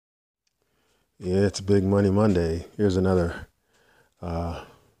Yeah, it's Big Money Monday. Here's another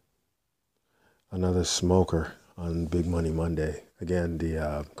smoker on Big Money Monday. Again,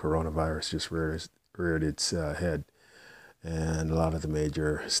 the coronavirus just reared its head, and a lot of the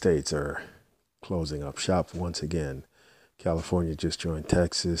major states are closing up shop once again. California just joined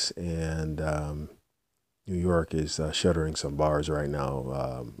Texas, and New York is shuttering some bars right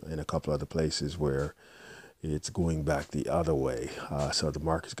now, and a couple other places where it's going back the other way. So the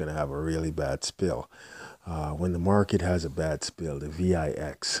market's going to have a really bad spill. When the market has a bad spill, the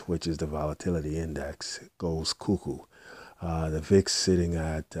VIX, which is the volatility index, goes cuckoo. The VIX sitting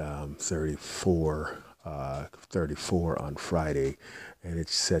at 34 on Friday, and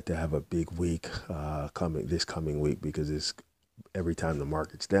it's set to have a big week this coming week, because every time the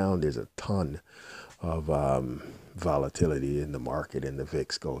market's down, there's a ton of volatility in the market, and the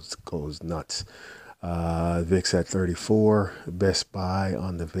VIX goes nuts. VIX at 34. Best buy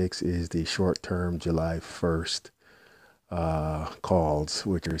on the VIX is the short-term July 1st calls,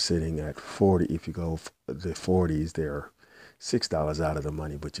 which are sitting at 40. If you go the 40s, they're $6 out of the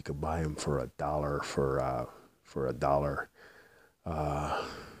money, but you could buy them for $1 for $1.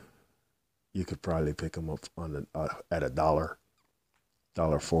 You could probably pick them up at $1.40.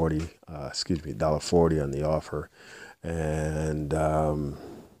 $1.40 on the offer, and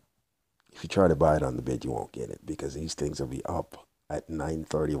if you try to buy it on the bid, you won't get it, because these things will be up at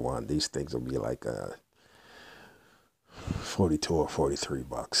 9:31. These things will be like 42 or 43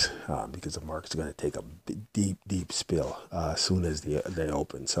 bucks, because the market's going to take a deep spill as soon as they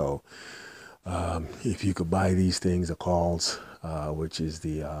open. So if you could buy these things, the calls, which is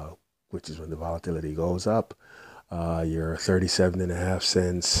when the volatility goes up, you're 37.5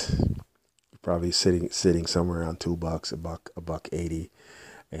 cents. You're probably sitting somewhere around $2, a buck 80.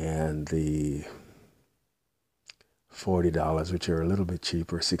 And the $40, which are a little bit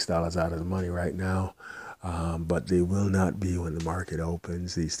cheaper, $6 out of the money right now, but they will not be when the market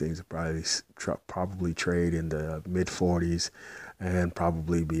opens. These things will probably trade in the mid 40s and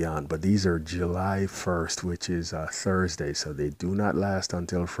probably beyond. But these are July 1st, which is Thursday, so they do not last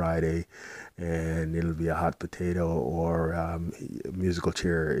until Friday, and it'll be a hot potato or musical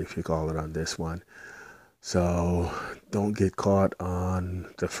chair, if you call it, on this one. So don't get caught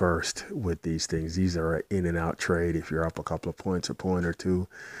on the first with these things. These are an in and out trade. If you're up a couple of points, a point or two,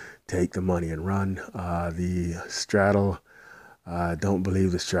 take the money and run. The straddle, don't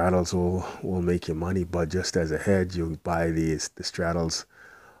believe the straddles will make you money, but just as a hedge, you buy the straddles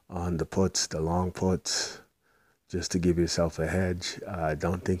on the puts, the long puts, just to give yourself a hedge. I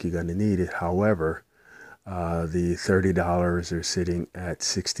don't think you're going to need it. However, the $30 are sitting at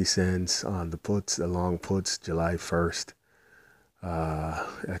 60 cents on the puts, the long puts, July 1st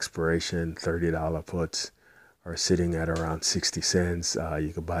expiration. $30 puts are sitting at around 60 cents.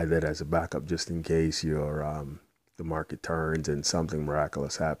 You can buy that as a backup just in case the market turns and something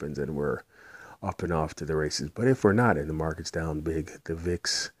miraculous happens and we're up and off to the races. But if we're not and the market's down big, the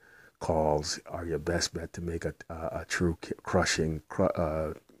VIX calls are your best bet to make a true crushing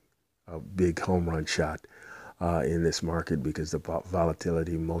a big home run shot in this market, because the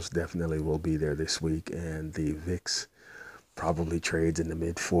volatility most definitely will be there this week, and the VIX probably trades in the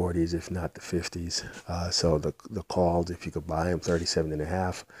mid 40s, if not the 50s. So the calls, if you could buy them,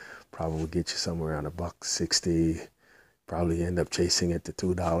 37.5, probably get you somewhere around $1.60. Probably end up chasing it to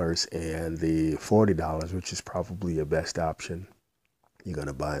 $2, and the $40, which is probably your best option, you're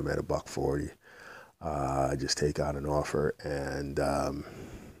gonna buy them at $1.40. Just take out an offer, and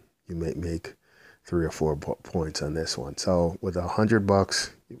you may make 3 or 4 points on this one. So with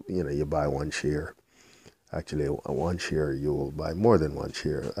 $100, you buy one share. Actually, one share, you will buy more than one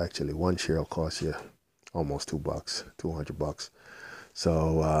share. Actually, one share will cost you almost $2, $200.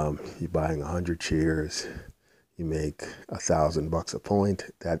 So you're buying 100 shares. You make $1,000 a point.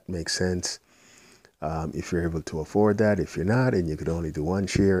 That makes sense. If you're able to afford that. If you're not, and you could only do one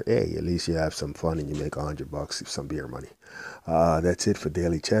share, hey, at least you have some fun and you make $100, some beer money. That's it for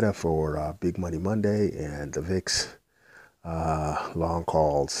Daily Cheddar for Big Money Monday, and the VIX long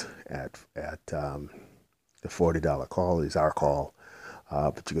calls at the $40 call is our call,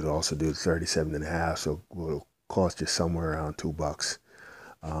 but you could also do 37.5, so it will cost you somewhere around $2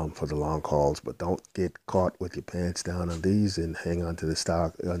 for the long calls. But don't get caught with your pants down on these, and hang on to the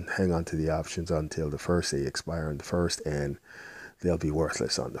stock and hang on to the options until the first. They expire on the first, and they'll be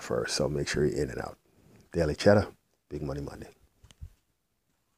worthless on the first. So make sure you're in and out. Daily Cheddar, Big Money Monday.